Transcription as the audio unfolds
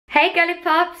Hey girly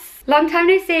pups, long time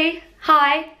no see.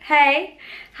 Hi, hey,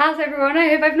 how's everyone? I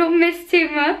hope I've not missed too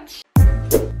much.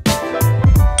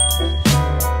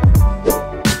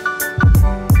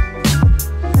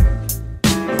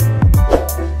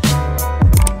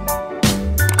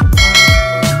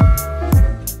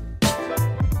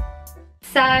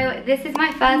 So this is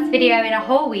my first video in a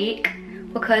whole week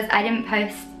because I didn't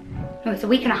post, no, it's a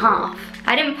week and a half.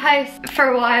 I didn't post for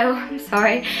a while, I'm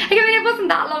sorry. I mean, it wasn't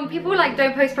that long. People like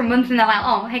don't post for a month and they're like,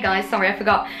 oh, hey guys, sorry, I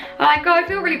forgot. I'm like, oh, I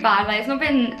feel really bad. Like, it's not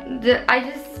been,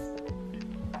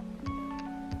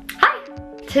 hi.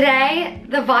 Today,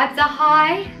 the vibes are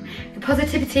high. The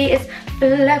positivity is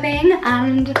flowing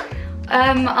and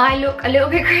I look a little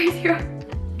bit crazy.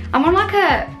 I'm on like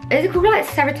is it called like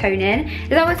serotonin? Is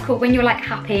that what it's called when you're like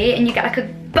happy and you get like a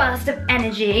burst of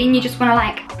energy and you just wanna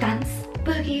like dance,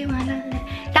 boogie,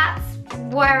 that's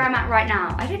where I'm at right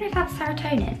now. I don't know if that's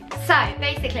serotonin. So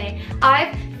basically,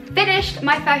 I've finished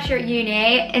my first year at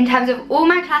uni in terms of all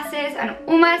my classes and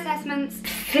all my assessments.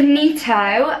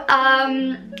 Finito.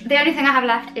 The only thing I have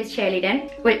left is cheerleading,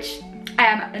 which I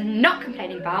am not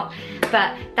complaining about,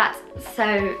 but that's,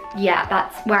 so yeah,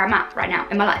 that's where I'm at right now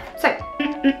in my life. So,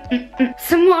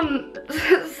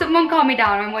 someone calm me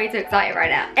down, I'm way too excited right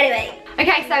now. Anyway,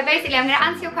 okay, so basically I'm gonna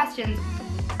answer your questions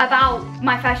about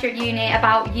my first year at uni,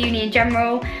 about uni in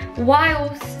general,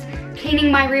 whilst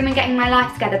cleaning my room and getting my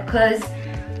life together, because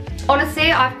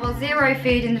honestly, I've got zero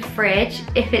food in the fridge.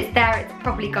 If it's there, it's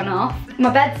probably gone off. My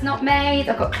bed's not made,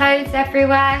 I've got clothes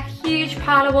everywhere, huge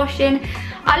pile of washing.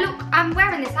 I'm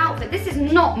wearing this outfit. This is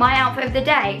not my outfit of the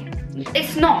day.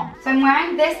 It's not. So I'm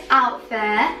wearing this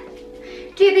outfit.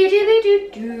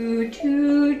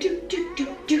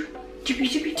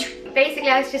 Basically,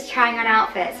 I was just trying on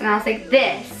outfits and I was like,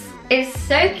 this is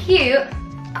so cute.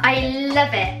 I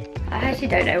love it. I actually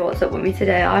don't know what's up with me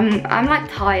today. I'm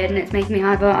like tired and it's making me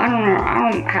hyper.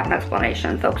 I don't have an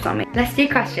explanation. Focus on me. Let's do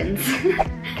questions.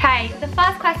 Okay, the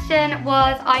first question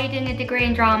was, are you doing a degree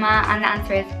in drama? And the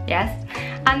answer is yes.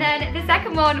 And then the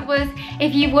second one was,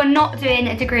 if you were not doing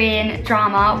a degree in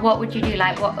drama, what would you do?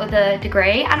 Like, what other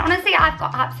degree? And honestly, I've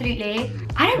got absolutely,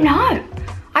 I don't know.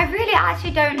 I really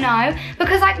actually don't know,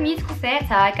 because like musical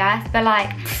theatre, I guess, but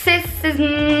like, sis is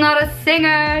not a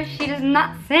singer, she does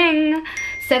not sing.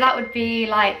 So that would be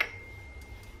like,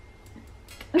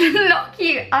 not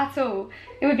cute at all.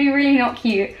 It would be really not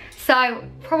cute. So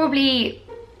probably,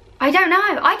 I don't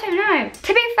know.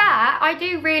 To be fair, I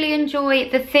do really enjoy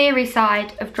the theory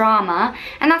side of drama,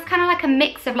 and that's kind of like a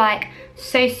mix of like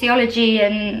sociology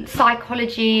and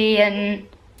psychology and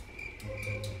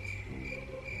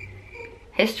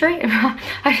history.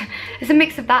 It's a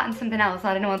mix of that and something else.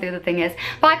 I don't know what the other thing is,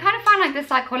 but I kind of find like the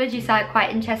psychology side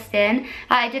quite interesting.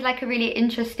 I did like a really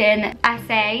interesting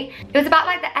essay. It was about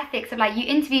like the ethics of like, you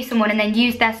interview someone and then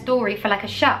use their story for like a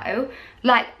show,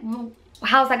 like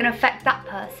how's that going to affect that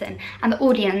person and the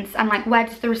audience, and like where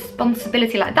does the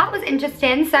responsibility, like that was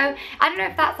interesting. So I don't know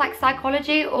if that's like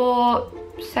psychology or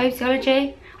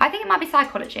sociology. I think it might be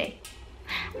psychology.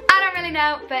 I don't really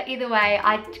know, but either way,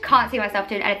 I can't see myself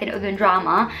doing anything other than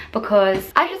drama because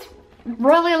I just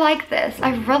really like this.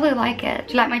 I really like it.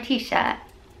 Do you like my t-shirt?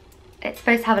 It's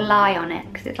supposed to have a lie on it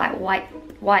because it's like white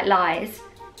lies.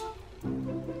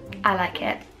 I like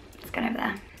it. Let's go over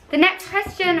there. The next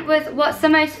question was, what's the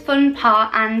most fun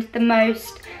part and the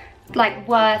most like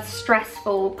worst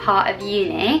stressful part of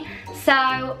uni? So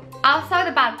I'll start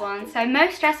with the bad one. So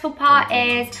most stressful part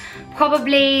is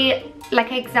probably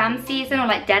like exam season or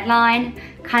like deadline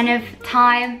kind of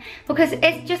time, because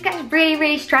it just gets really,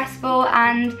 really stressful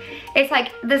and it's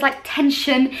like there's like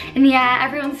tension in the air,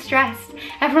 everyone's stressed,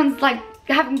 everyone's like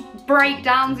having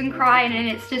breakdowns and crying, and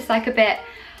it's just like a bit,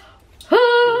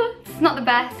 it's not the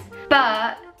best,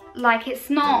 but like it's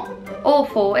not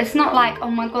awful. It's not like, oh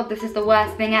my god, this is the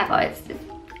worst thing ever. It's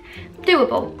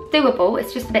doable.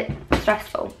 It's just a bit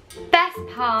stressful. Best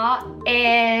part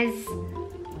is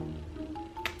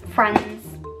friends,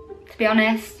 to be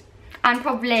honest, and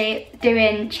probably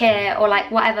doing cheer or like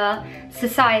whatever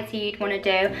society you'd want to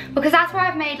do, because that's where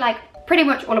I've made like pretty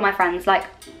much all of my friends, like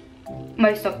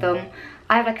most of them.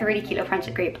 I have like a really cute little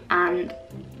friendship group, and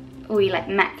we like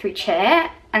met through cheer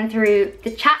and through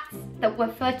the chats that were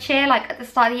for cheer like at the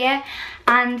start of the year.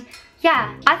 And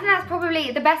yeah, I think that's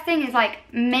probably the best thing, is like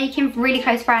making really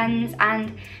close friends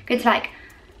and going to like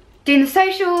doing the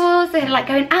socials and like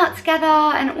going out together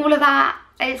and all of that.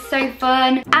 It's so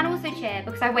fun. And also cheer,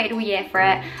 because I waited all year for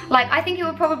it. Like, I think it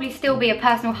would probably still be a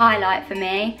personal highlight for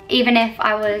me, even if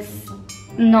I was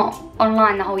not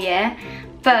online the whole year.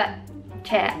 But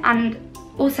cheer, and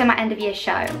also my end of year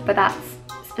show, but that's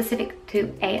specific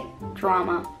to a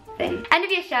drama thing. End of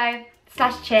year show,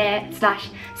 slash cheer slash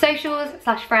socials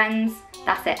slash friends.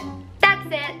 That's it. That's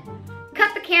it.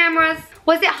 Cut the cameras.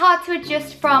 Was it hard to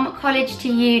adjust from college to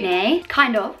uni?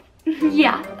 Kind of.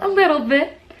 Yeah, a little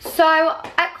bit. So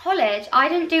at college, I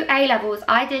didn't do A-levels,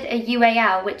 I did a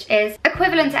UAL, which is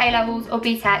equivalent to A-levels or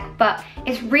BTEC, but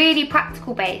it's really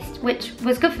practical based, which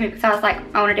was good for me because I was like,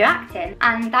 I want to do acting.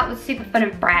 And that was super fun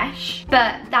and fresh.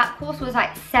 But that course was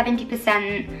like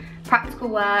 70% practical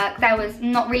work. There was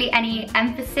not really any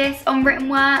emphasis on written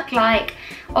work. Like,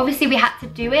 obviously we had to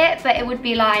do it, but it would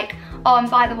be like, oh,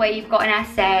 and by the way, you've got an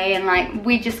essay, and like,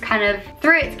 we just kind of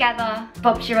threw it together,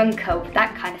 Bob's your uncle,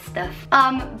 that kind of stuff.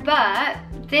 But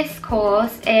this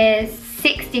course is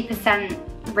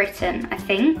 60% written, I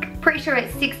think. Pretty sure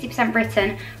it's 60%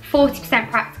 written,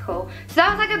 40% practical. So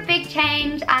that was like a big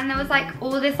change, and there was like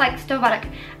all this like stuff about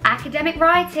like academic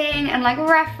writing and like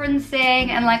referencing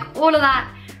and like all of that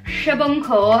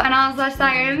shabuncle, and I was just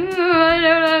like,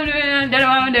 I don't know what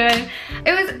I'm doing.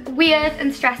 It was weird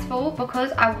and stressful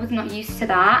because I was not used to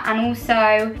that, and also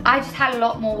I just had a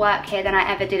lot more work here than I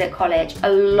ever did at college. A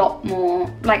lot more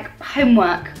like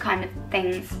homework kind of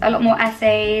things, a lot more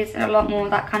essays and a lot more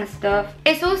that kind of stuff.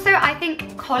 It's also, I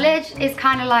think college is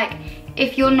kind of like,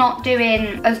 if you're not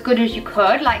doing as good as you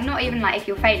could, like not even like if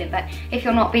you're failing, but if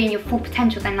you're not being your full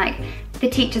potential, then like the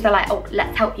teachers are like, oh,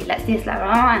 let's help you, let's do this,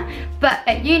 blah. But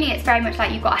at uni, it's very much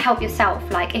like you've got to help yourself.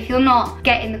 Like if you're not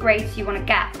getting the grades you want to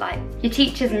get, like your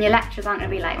teachers and your lecturers aren't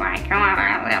going to be like, right, come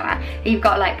on, you've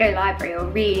got to like go to the library or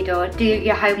read or do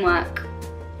your homework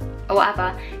or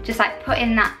whatever. Just like put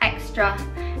in that extra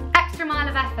mile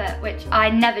of effort, which I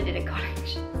never did at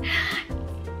college.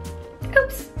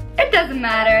 Oops. It doesn't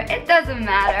matter, it doesn't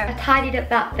matter. I tidied up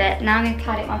that bit, now I'm going to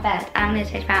tidy up my bed and I'm going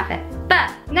to change my outfit.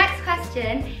 But next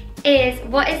question is,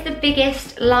 what is the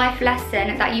biggest life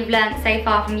lesson that you've learned so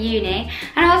far from uni?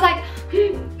 And I was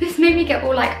like, this made me get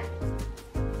all like,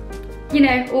 you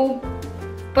know, all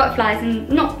butterflies, and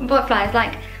not butterflies,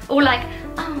 like all like,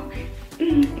 oh,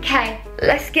 okay,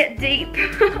 let's get deep.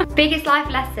 Biggest life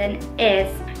lesson is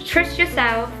trust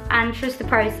yourself and trust the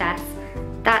process.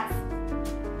 That's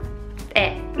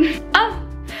it. Oh,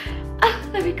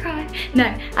 let me cry. No,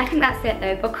 I think that's it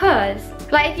though, because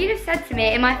like if you'd have said to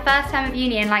me in my first term of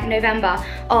uni in like November,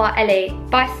 oh Ellie,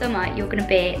 by summer you're gonna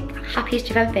be the happiest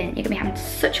you've ever been, you're gonna be having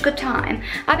such a good time,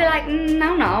 I'd be like,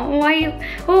 no, why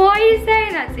are you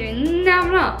saying that to me? No,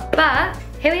 I'm not. But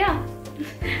here we are.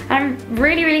 I'm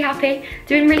really, really happy,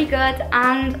 doing really good,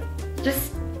 and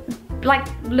just like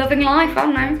loving life, I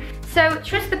don't know. So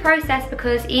trust the process,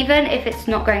 because even if it's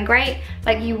not going great,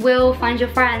 like you will find your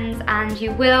friends and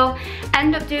you will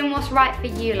end up doing what's right for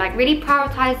you. Like really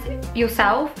prioritize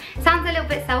yourself. Sounds a little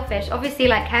bit selfish, obviously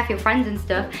like care for your friends and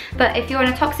stuff, but if you're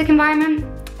in a toxic environment,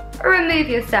 remove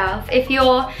yourself. If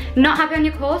you're not happy on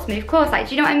your course, move course. Like,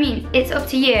 do you know what I mean? It's up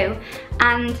to you,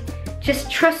 and just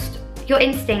trust your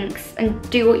instincts and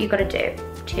do what you gotta do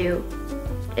to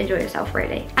enjoy yourself,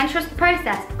 really. And trust the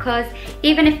process, because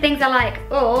even if things are like,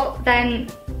 oh, then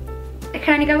it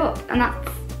can only go up, and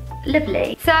that's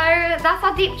lovely. So that's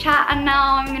our deep chat, and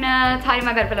now I'm gonna tidy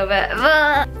my bed up a little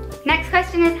bit. Next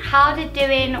question is, how did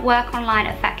doing work online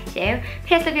affect you?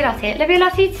 P.S. love you Lottie. Love you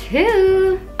Lottie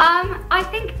too. I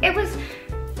think it was,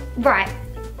 right.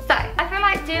 So I feel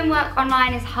like doing work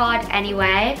online is hard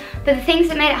anyway, but the things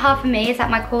that made it hard for me is that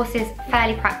my course is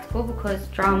fairly practical because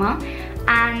drama,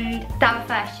 and that was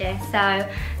first year, so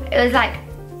it was like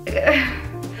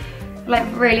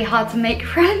really hard to make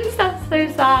friends. That's so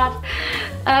sad.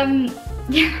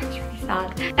 Yeah, it's really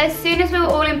sad. As soon as we were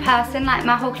all in person, like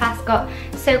my whole class got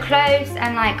so close,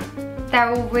 and like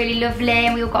they're all really lovely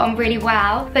and we all got on really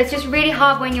well, but it's just really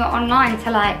hard when you're online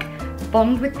to like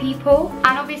bond with people.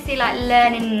 And obviously like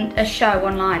learning a show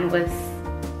online was,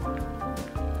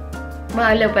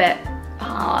 well, a little bit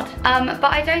hard. But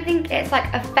I don't think it's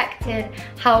like affected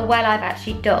how well I've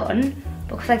actually done,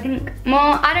 because I think more,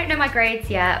 I don't know my grades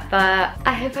yet, but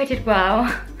I hope I did well.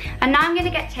 And now I'm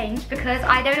gonna get changed because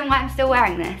I don't know why I'm still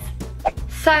wearing this.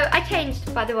 So I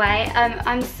changed, by the way.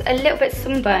 I'm a little bit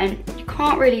sunburned. You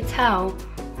can't really tell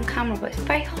on camera, but it's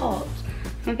very hot.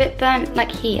 I'm a bit burnt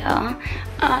like here,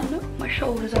 and my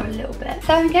shoulders are a little bit.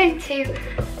 So I'm going to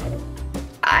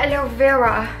aloe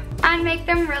vera and make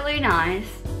them really nice,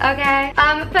 okay?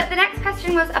 But the next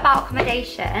question was about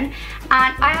accommodation, and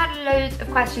I had loads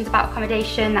of questions about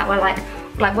accommodation that were like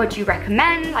what do you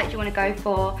recommend? Like, do you want to go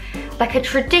for like a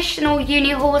traditional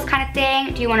uni halls kind of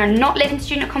thing? Do you want to not live in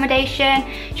student accommodation?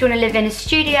 Do you want to live in a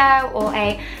studio or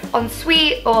a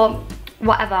ensuite or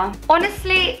whatever?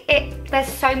 Honestly, there's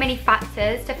so many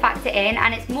factors to factor in,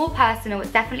 and it's more personal.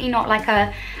 It's definitely not like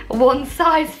a one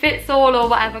size fits all or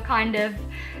whatever kind of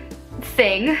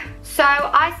thing. So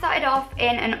I started off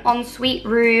in an ensuite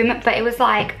room, but it was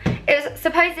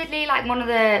supposedly like one of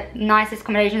the nicest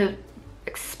accommodations. It was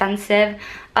expensive,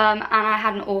 and I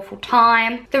had an awful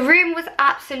time. The room was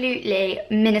absolutely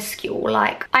minuscule.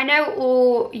 Like, I know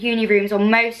all uni rooms, or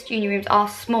most uni rooms, are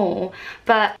small,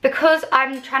 but because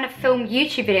I'm trying to film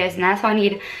YouTube videos in there, so I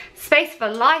need space for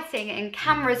lighting and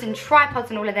cameras and tripods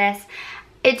and all of this,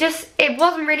 it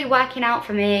wasn't really working out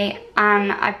for me,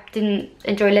 and I didn't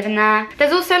enjoy living there.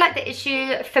 There's also like the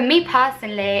issue, for me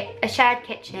personally, a shared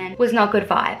kitchen was not a good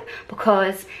vibe,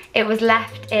 because it was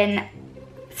left in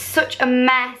such a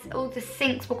mess. All the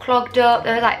sinks were clogged up,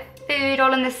 there was like food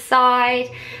all on the side,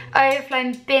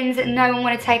 overflowing bins that no one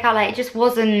wanted to take out. Like, it just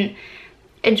wasn't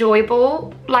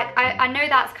enjoyable. Like, I know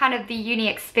that's kind of the uni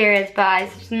experience, but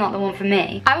it's just not the one for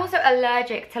me. I'm also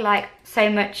allergic to like so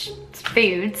much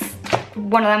foods,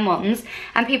 one of them ones,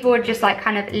 and people would just like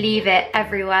kind of leave it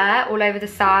everywhere, all over the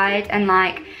side, and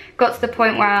like got to the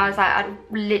point where I was like, I'd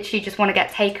literally just want to get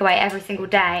takeaway every single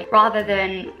day rather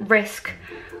than risk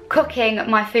cooking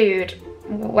my food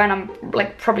when I'm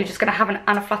like probably just gonna have an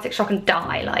anaphylactic shock and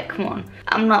die. Like, come on,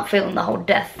 I'm not feeling the whole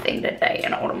death thing today, you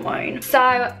know what I mean? So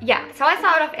yeah, so I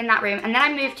started off in that room, and then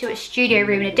I moved to a studio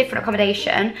room in a different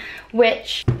accommodation,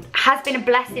 which has been a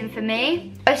blessing for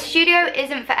me. A studio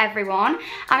isn't for everyone,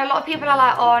 and a lot of people are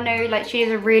like, oh no, like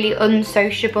studios are really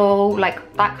unsociable,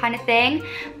 like that kind of thing.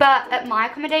 But at my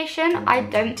accommodation, I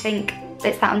don't think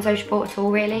it's that unsociable at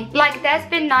all, really. Like, there's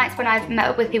been nights when I've met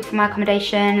up with people from my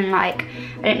accommodation and like,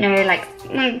 I don't know, like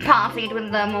partied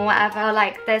with them or whatever.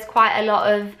 Like, there's quite a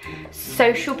lot of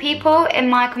social people in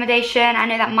my accommodation. I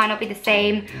know that might not be the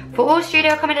same for all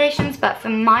studio accommodations, but for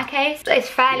my case, it's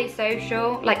fairly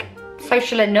social, like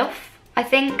social enough, I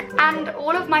think. And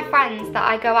all of my friends that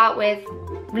I go out with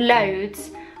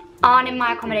loads aren't in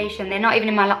my accommodation. They're not even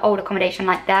in my old accommodation.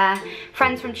 Like, they're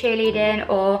friends from cheerleading,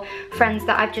 or friends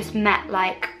that I've just met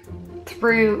like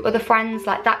through other friends,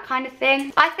 like that kind of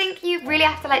thing. I think you really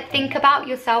have to like think about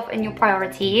yourself and your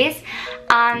priorities,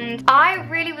 and I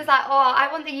really was like, oh,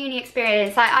 I want the uni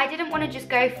experience. Like, I didn't want to just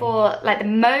go for like the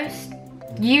most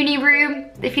uni room,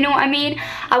 if you know what I mean.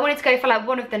 I wanted to go for like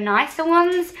one of the nicer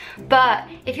ones. But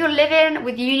if you're living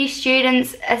with uni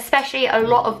students, especially a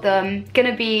lot of them,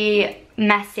 gonna be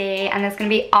messy, and there's gonna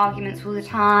be arguments all the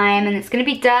time, and it's gonna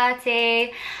be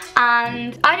dirty,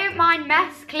 and I don't mind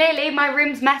mess. Clearly my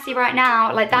room's messy right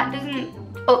now, like that doesn't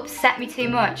upset me too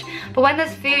much. But when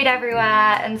there's food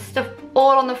everywhere and stuff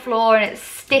all on the floor and it's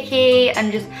sticky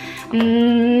and just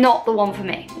not the one for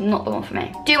me, not the one for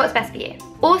me. Do what's best for you.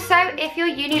 Also, if your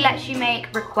uni lets you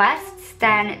make requests,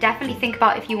 then definitely think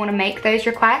about if you want to make those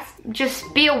requests.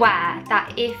 Just be aware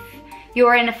that if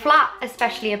you're in a flat,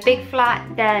 especially a big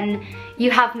flat, then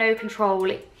you have no control,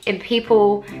 and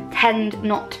people tend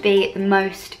not to be the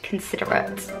most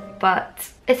considerate,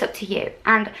 but it's up to you.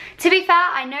 And to be fair,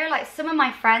 I know like some of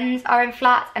my friends are in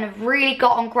flats and have really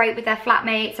got on great with their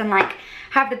flatmates and like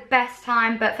have the best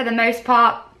time, but for the most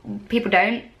part, people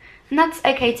don't, and that's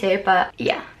okay too. But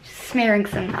yeah, just smearing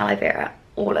some aloe vera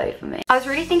all over me. I was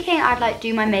really thinking I'd like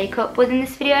do my makeup within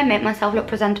this video and make myself look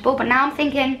presentable, but now I'm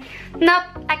thinking, nope,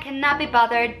 I cannot be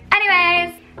bothered.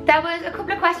 Anyways, there was a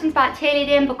couple of questions about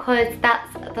cheerleading, because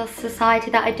that's the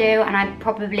society that I do, and I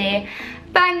probably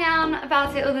bang down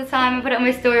about it all the time and put it on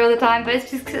my story all the time, but it's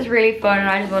just because it's really fun and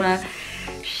I just want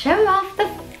to show off the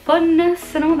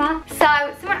funness and all that.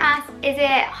 So someone asked, is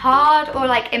it hard or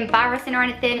like embarrassing or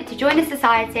anything to join a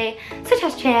society such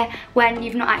as cheer when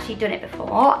you've not actually done it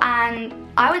before? And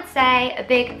I would say a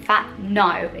big fat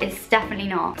no, it's definitely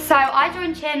not. So I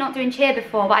joined cheer not doing cheer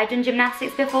before, but I've done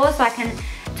gymnastics before, so I can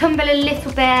tumble a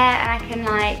little bit and I can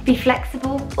like be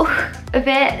flexible a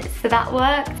bit, so that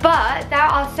works. But there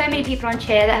are so many people on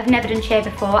cheer that have never done cheer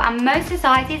before, and most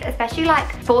societies, especially like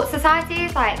sports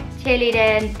societies like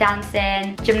cheerleading,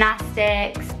 dancing,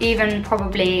 gymnastics, even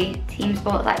probably team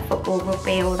sports like football,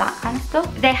 rugby, all that kind of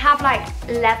stuff, they have like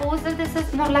levels of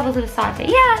this, not levels of society,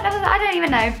 yeah, levels, I don't even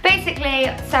know.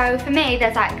 Basically, so for me,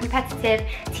 there's like a competitive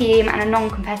team and a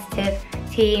non-competitive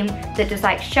team that does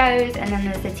like shows, and then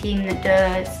there's the team that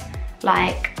does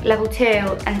like level 2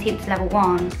 and team to level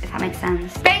 1, if that makes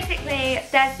sense. Basically,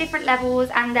 there's different levels,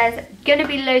 and there's gonna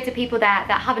be loads of people there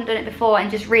that haven't done it before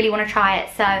and just really want to try it.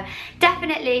 So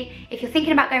definitely, if you're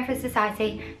thinking about going for a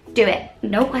society, do it.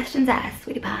 No questions asked,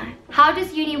 sweetie pie. How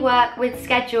does uni work with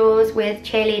schedules with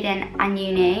cheerleading and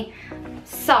uni?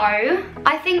 So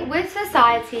I think with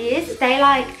societies, they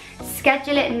like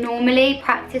schedule it normally.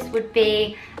 Practice would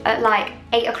be at like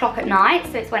 8 o'clock at night,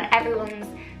 so it's when everyone's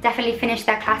definitely finished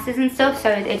their classes and stuff, so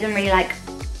it doesn't really like,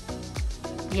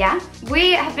 yeah.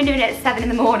 We have been doing it at 7 in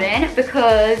the morning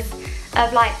because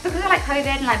of like, because of like COVID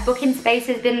and like booking space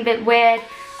has been a bit weird.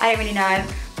 I don't really know,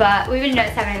 but we really know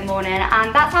it's 7 in the morning,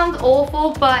 and that sounds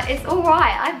awful, but it's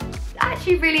alright. I've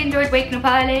actually really enjoyed waking up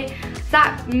early. Is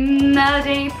that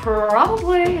nerdy?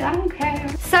 Probably, I don't care.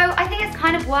 So I think it's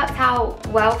kind of worked out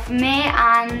well for me,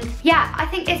 and yeah, I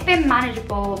think it's been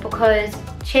manageable because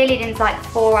cheerleading's like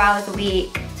 4 hours a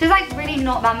week. So it's like really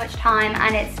not that much time,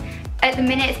 and it's, at the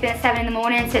minute it's been at 7 in the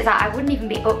morning, so it's like I wouldn't even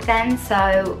be up then,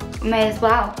 so may as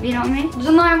well, you know what I mean?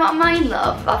 Doesn't know what I mean,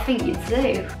 love? I think you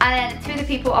do. And then 2 of the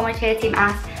people on my cheer team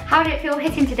asked, how did it feel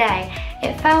hitting today?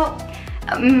 It felt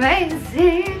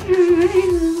amazing.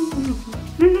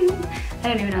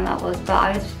 I don't even know what that was, but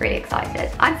I was just really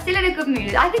excited. I'm still in a good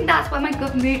mood. I think that's where my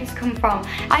good mood has come from.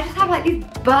 I just have like these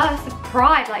bursts of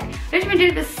pride. Like, I've just been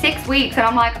doing it for 6 weeks, and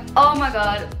I'm like, oh my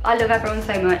god, I love everyone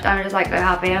so much. And I'm just like so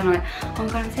happy. I'm like, oh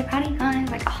my god, I'm so proud of you guys.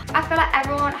 Like, oh. I feel like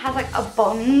everyone has like a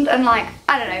bond, and like,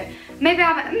 I don't know. Maybe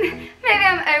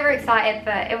I'm overexcited,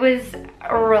 but it was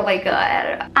really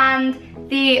good. And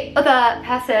the other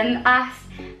person asked,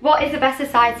 what is the best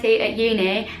society at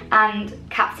uni and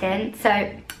captain?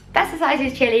 So best society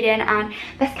is cheerleading, and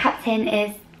best captain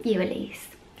is you, Elise.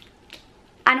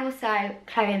 And also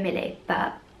Chloe and Millie,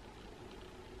 but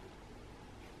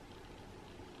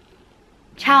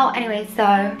ciao. Anyway, so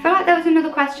I feel like there was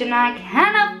another question and I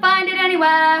cannot find it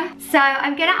anywhere. So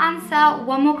I'm gonna answer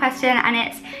one more question, and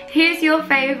it's, who's your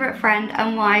favourite friend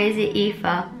and why is it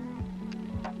Aoife?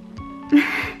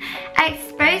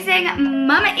 Exposing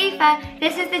Mama Aoife.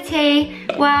 This is the tea.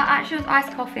 Well, actually it was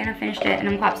iced coffee and I finished it, and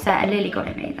I'm quite upset, and Lily got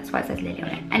it me. That's why it says Lily on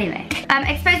it. Anyway,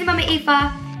 exposing Mama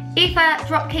Aoife. Aoife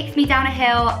drop kicks me down a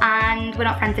hill and we're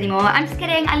not friends anymore. I'm just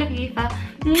kidding, I love you, Aoife.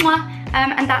 Mwah.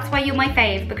 And that's why you're my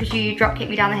fave, because you drop kicked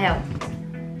me down the hill.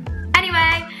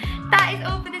 Anyway, that is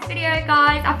all for this video,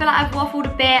 guys. I feel like I've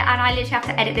waffled a bit, and I literally have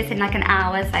to edit this in like an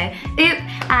hour, so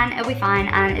and it'll be fine,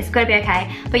 and it's gonna be okay.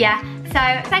 But yeah,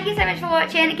 so thank you so much for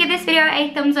watching. Give this video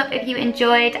a thumbs up if you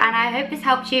enjoyed, and I hope this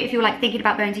helped you if you were like thinking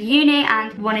about going to uni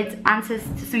and wanted answers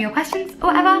to some of your questions or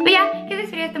whatever. But yeah, give this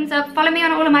video a thumbs up. Follow me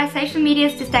on all of my social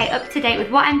medias to stay up to date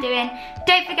with what I'm doing.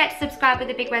 Don't forget to subscribe with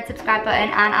the big red subscribe button,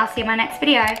 and I'll see you in my next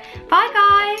video. Bye,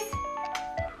 guys.